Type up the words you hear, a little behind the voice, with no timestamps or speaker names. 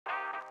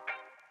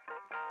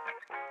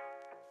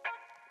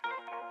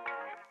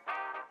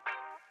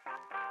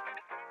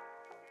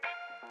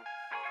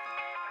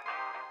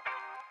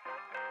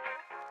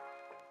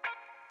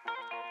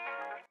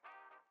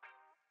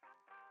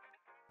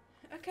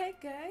Okay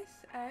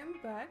guys,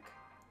 I'm back.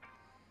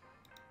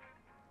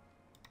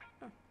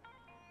 Oh.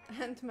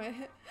 And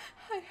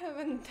I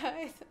haven't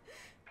died.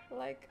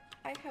 Like,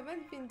 I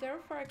haven't been there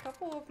for a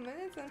couple of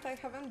minutes and I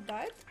haven't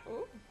died?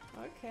 Oh,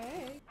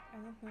 okay. I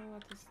don't know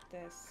what is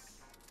this.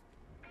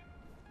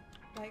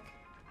 Like,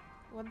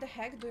 what the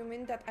heck? Do you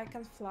mean that I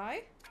can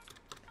fly?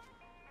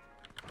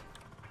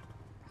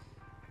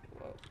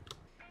 Whoa.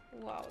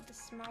 Wow,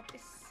 this map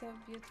is so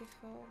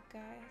beautiful,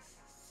 guys.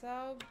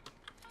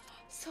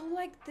 So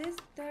like this,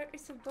 there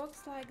is a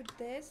box like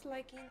this,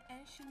 like in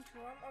ancient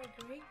Rome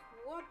or Greek.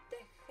 What the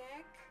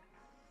heck?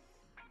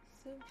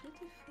 So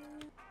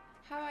beautiful.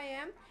 How I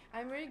am?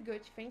 I'm really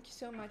good. Thank you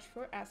so much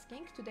for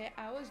asking. Today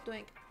I was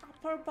doing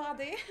upper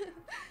body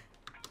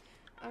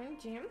on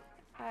gym.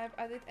 I've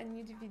added a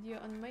new video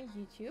on my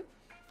YouTube,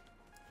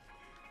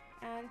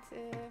 and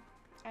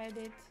I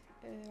did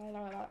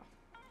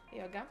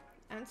yoga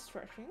and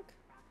stretching,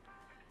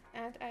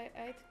 and I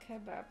ate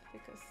kebab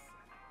because,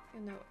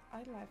 you know, I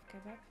love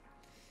kebab.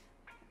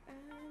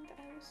 And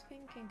I was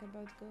thinking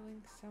about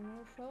going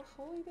somewhere for a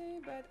holiday,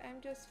 but I'm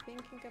just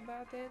thinking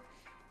about it.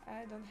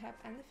 I don't have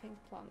anything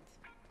planned.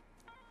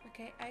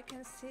 Okay, I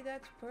can see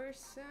that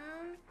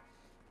person.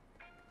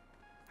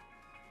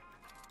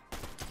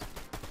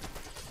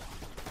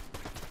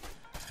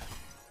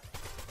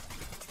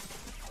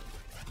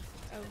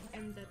 Oh,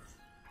 I'm dead.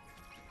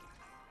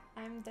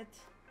 I'm dead.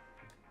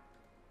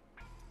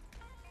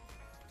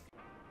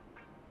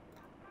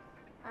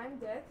 I'm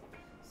dead.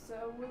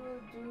 So we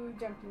will do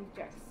jumping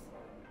jacks.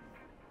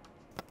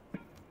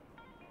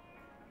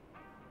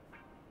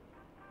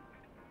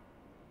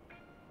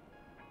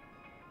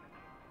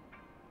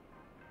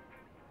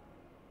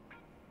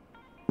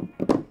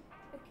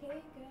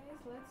 Okay guys,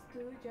 let's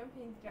do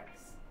jumping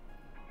jacks.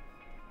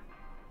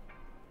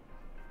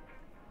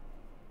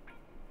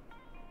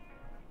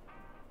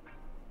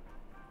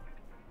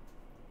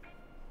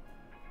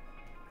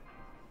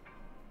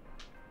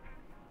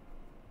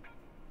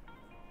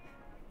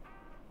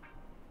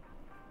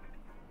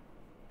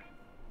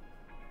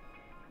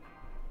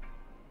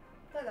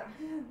 Tada!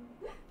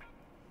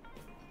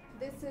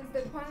 This is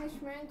the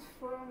punishment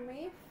for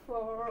me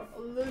for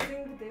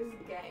losing this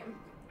game.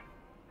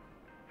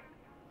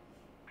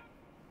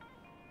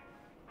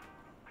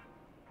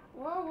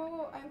 Whoa, whoa,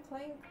 whoa, I'm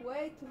playing.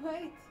 Wait,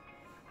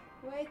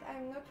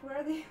 I'm not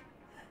ready.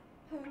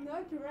 I'm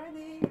not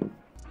ready.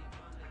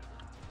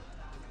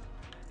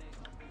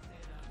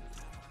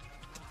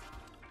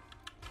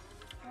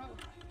 Oh.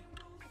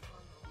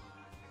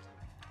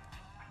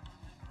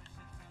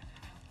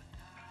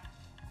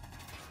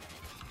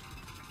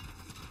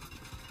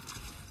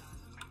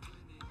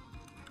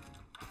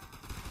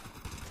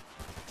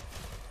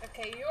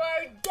 Okay, you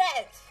are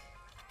dead!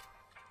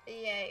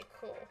 Yay,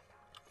 cool.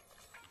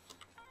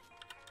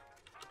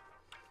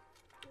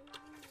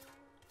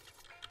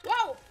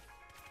 Whoa!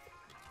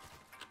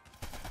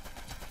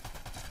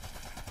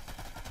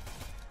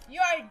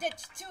 You are dead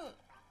too!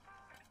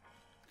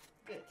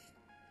 Good.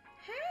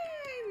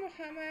 Hi,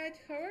 Mohammed,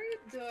 how are you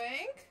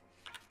doing?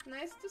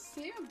 Nice to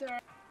see you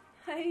there.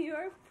 Hi, you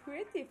are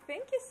pretty.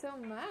 Thank you so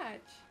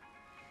much.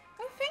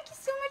 Oh, thank you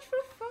so much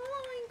for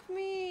following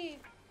me.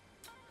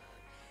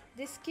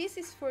 This kiss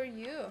is for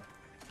you.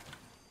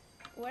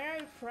 Where are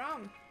you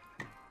from?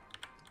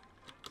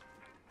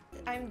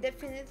 I'm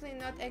definitely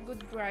not a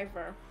good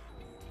driver.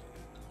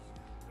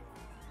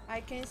 I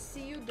can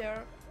see you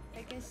there.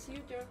 I can see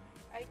you there.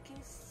 I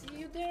can see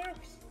you there.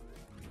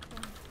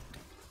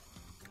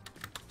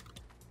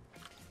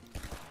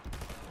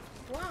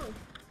 Wow.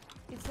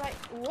 It's like,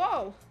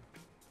 whoa.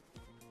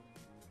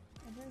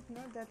 I didn't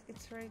know that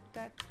it's right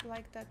that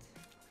like that.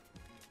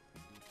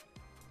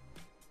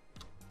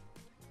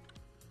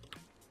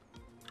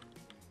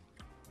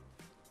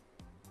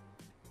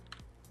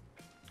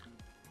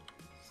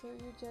 So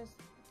you just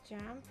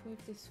jump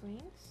with the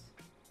swings?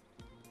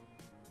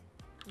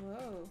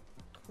 Whoa,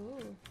 cool.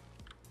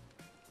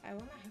 I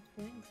wanna have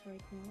wings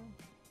right now.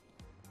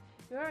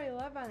 You are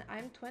 11,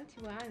 I'm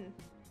 21.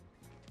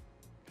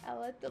 A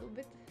little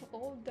bit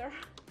older.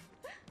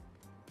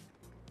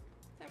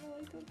 I'm a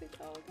little bit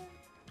older.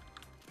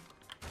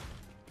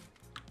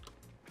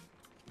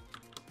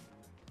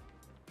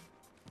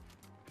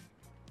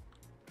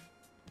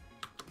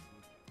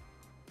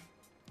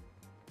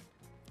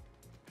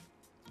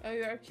 Oh,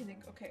 you are kidding.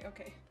 Okay,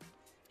 okay.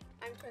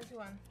 I'm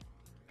 21.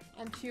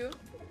 And you?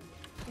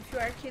 If you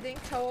are kidding,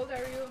 how old are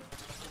you?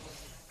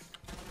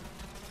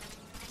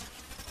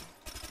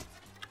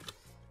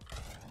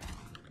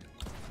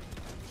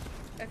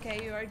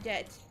 Okay, you are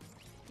dead.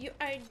 You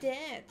are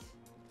dead.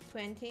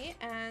 20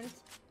 and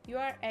you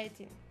are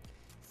 18.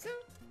 So,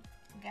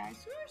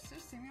 guys, we are so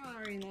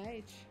similar in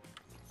age.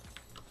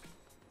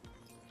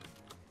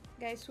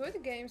 Guys,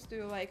 what games do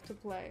you like to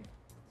play?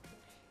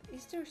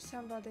 Is there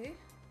somebody?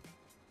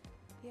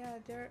 Yeah,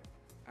 there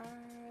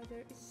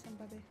is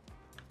somebody.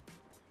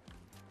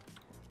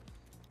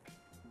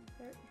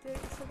 There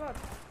is a bot.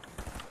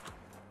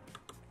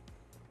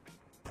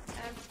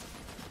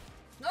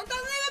 No, don't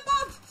leave a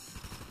bot!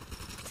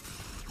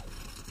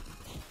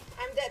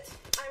 I'm dead.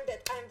 I'm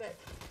dead. I'm that.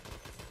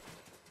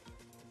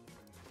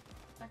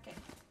 Okay.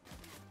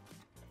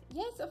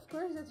 Yes, of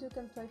course that you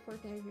can play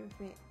Fortnite with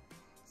me.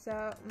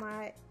 So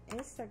my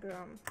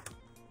Instagram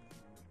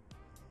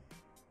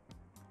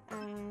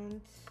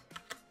and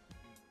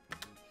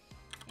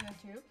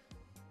YouTube.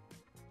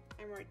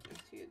 I'm writing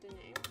to you the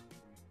name.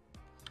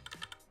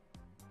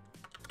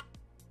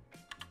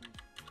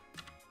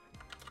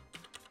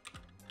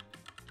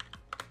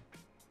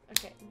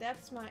 Okay,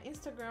 that's my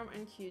Instagram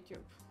and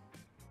YouTube.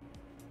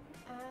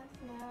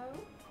 And now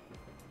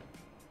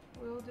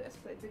we'll do a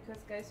split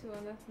because guys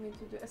wanted me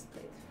to do a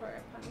split for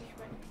a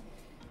punishment.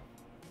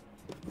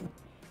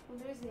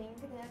 Losing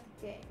that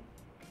game.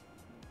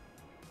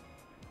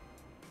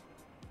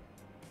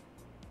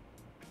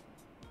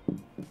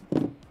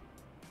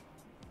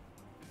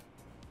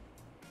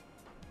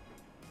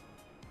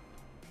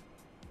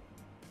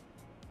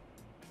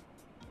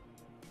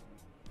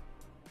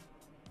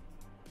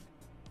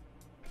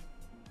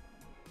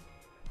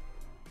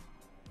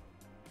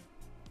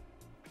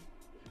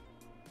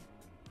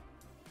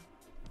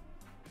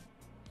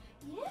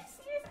 Yes,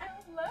 I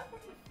would love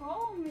if you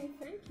follow me.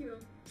 Thank you.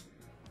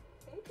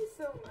 Thank you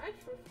so much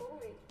for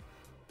following.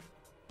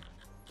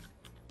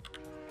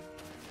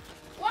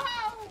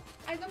 Wow!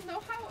 I don't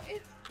know how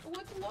it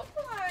would look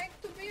like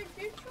to be a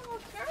virtual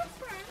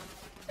girlfriend.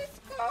 Let's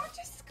go,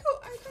 just go.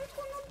 I don't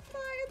want to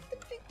die at the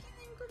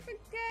beginning of the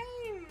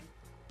game.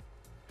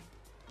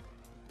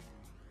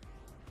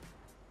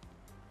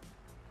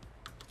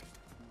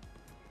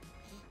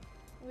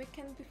 We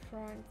can be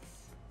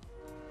friends.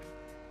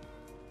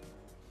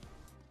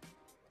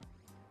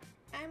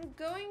 I'm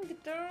going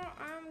there,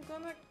 I'm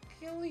gonna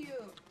kill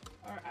you,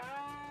 or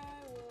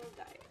I will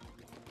die.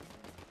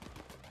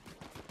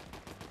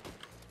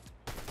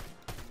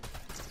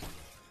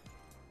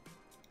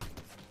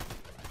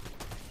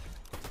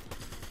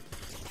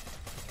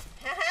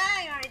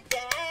 Haha, you're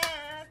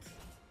dead!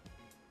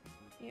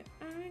 You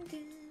are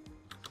dead,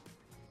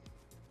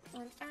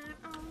 and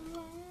I'm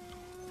alive.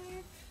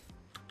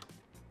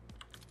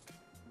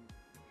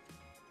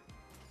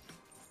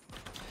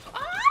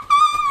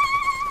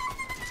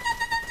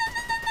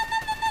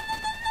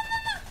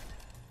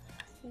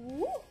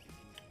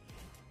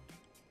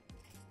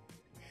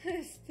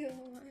 Still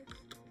alive.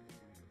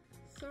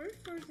 Sorry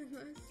for the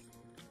noise.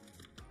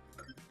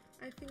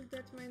 I think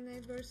that my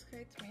neighbors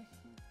hate me.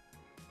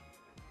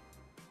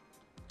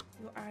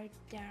 You are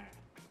there.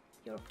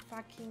 You're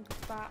fucking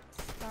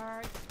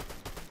bastard.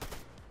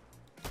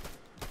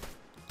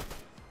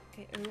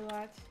 Okay,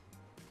 reload.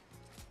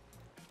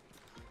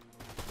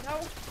 No!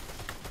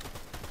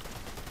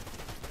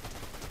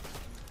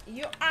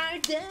 You are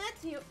dead!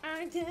 You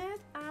are dead!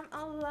 I'm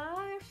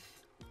alive!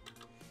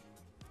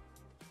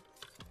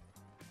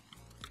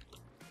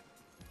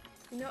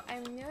 You know,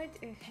 I'm not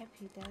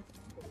happy that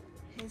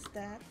he's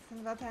dead,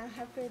 but I'm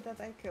happy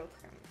that I killed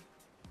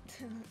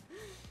him.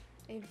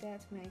 If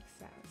that makes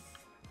sense.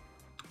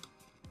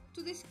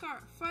 To this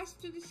car!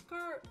 Fast to this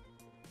car!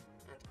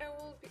 And I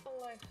will be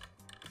alive.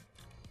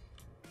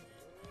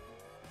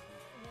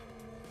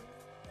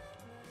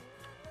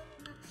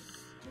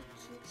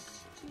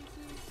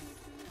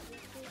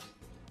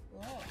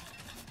 Whoa!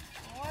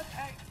 What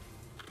I...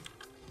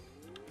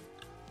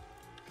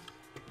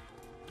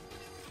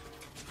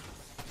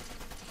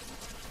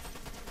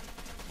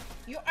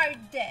 You are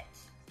dead.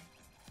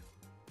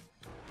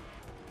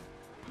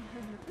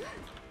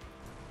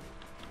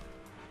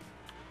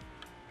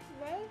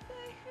 Well,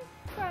 I have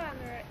fun,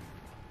 right?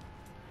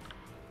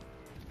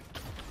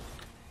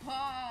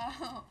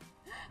 Wow!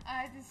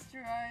 I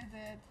destroyed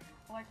it.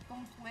 Like,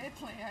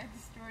 completely. I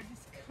destroyed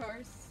this car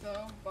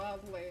so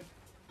badly.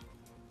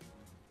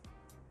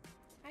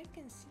 I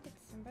can see that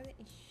somebody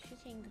is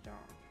shooting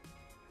down.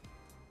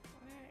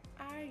 Where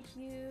are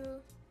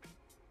you?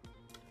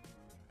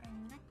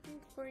 I'm looking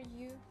for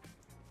you.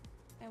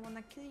 I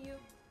wanna kill you.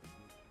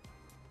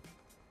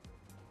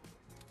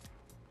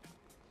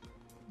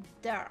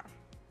 There.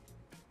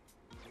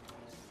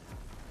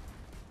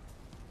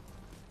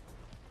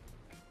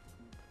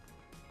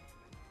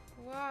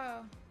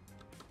 Wow.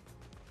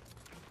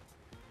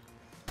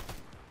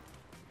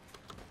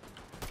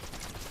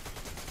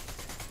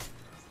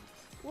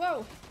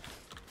 Whoa.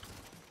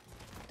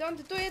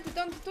 Don't do it,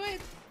 don't do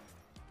it.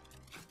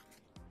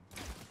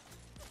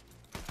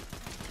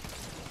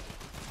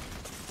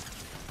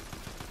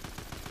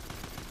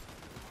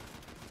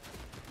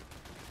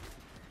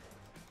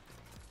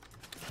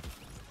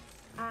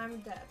 I'm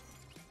dead.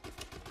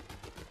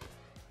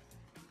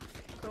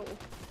 Cool.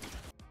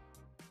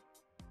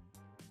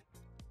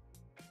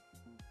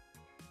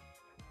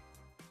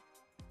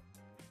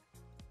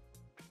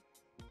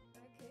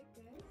 Okay,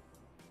 guys.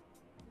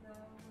 Now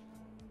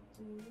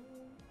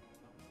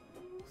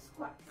we'll do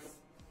squats.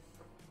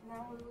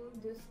 Now we will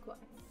do squats.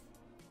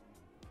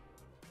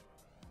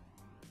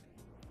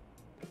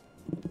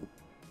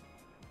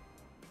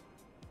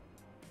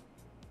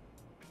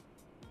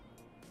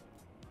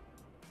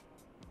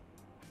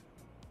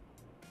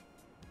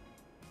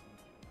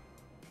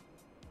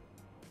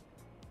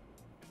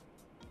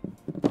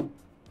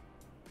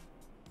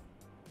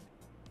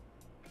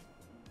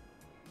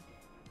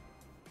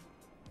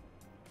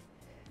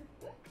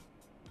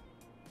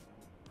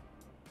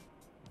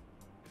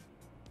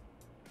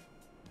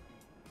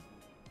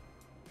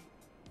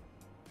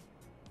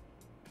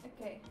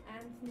 Okay,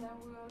 and now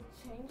we'll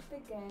change the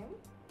game.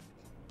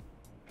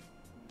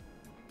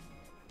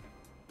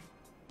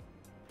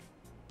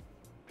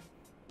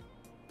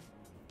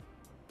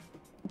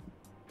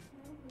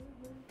 Now we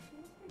will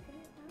change the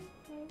game and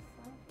play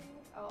something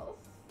else.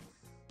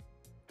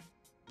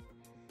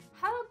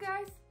 Hello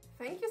guys!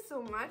 Thank you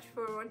so much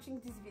for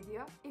watching this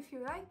video. If you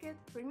like it,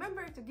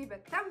 remember to give a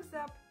thumbs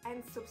up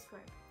and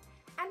subscribe.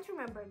 And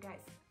remember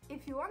guys,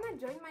 if you wanna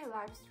join my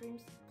live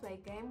streams, play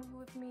games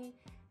with me,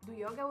 do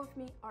yoga with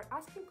me or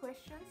ask me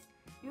questions,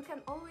 you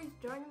can always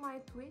join my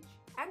Twitch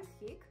and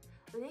Kik.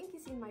 Link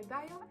is in my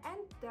bio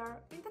and there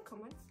in the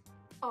comments.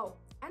 Oh,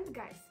 and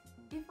guys,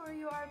 if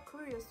you are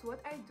curious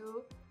what I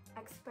do,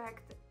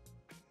 expect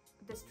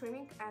the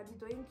streaming and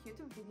doing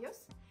YouTube videos,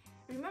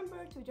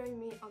 remember to join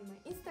me on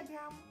my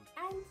Instagram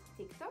and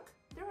TikTok.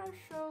 There I'll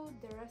show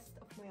the rest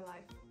of my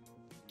life.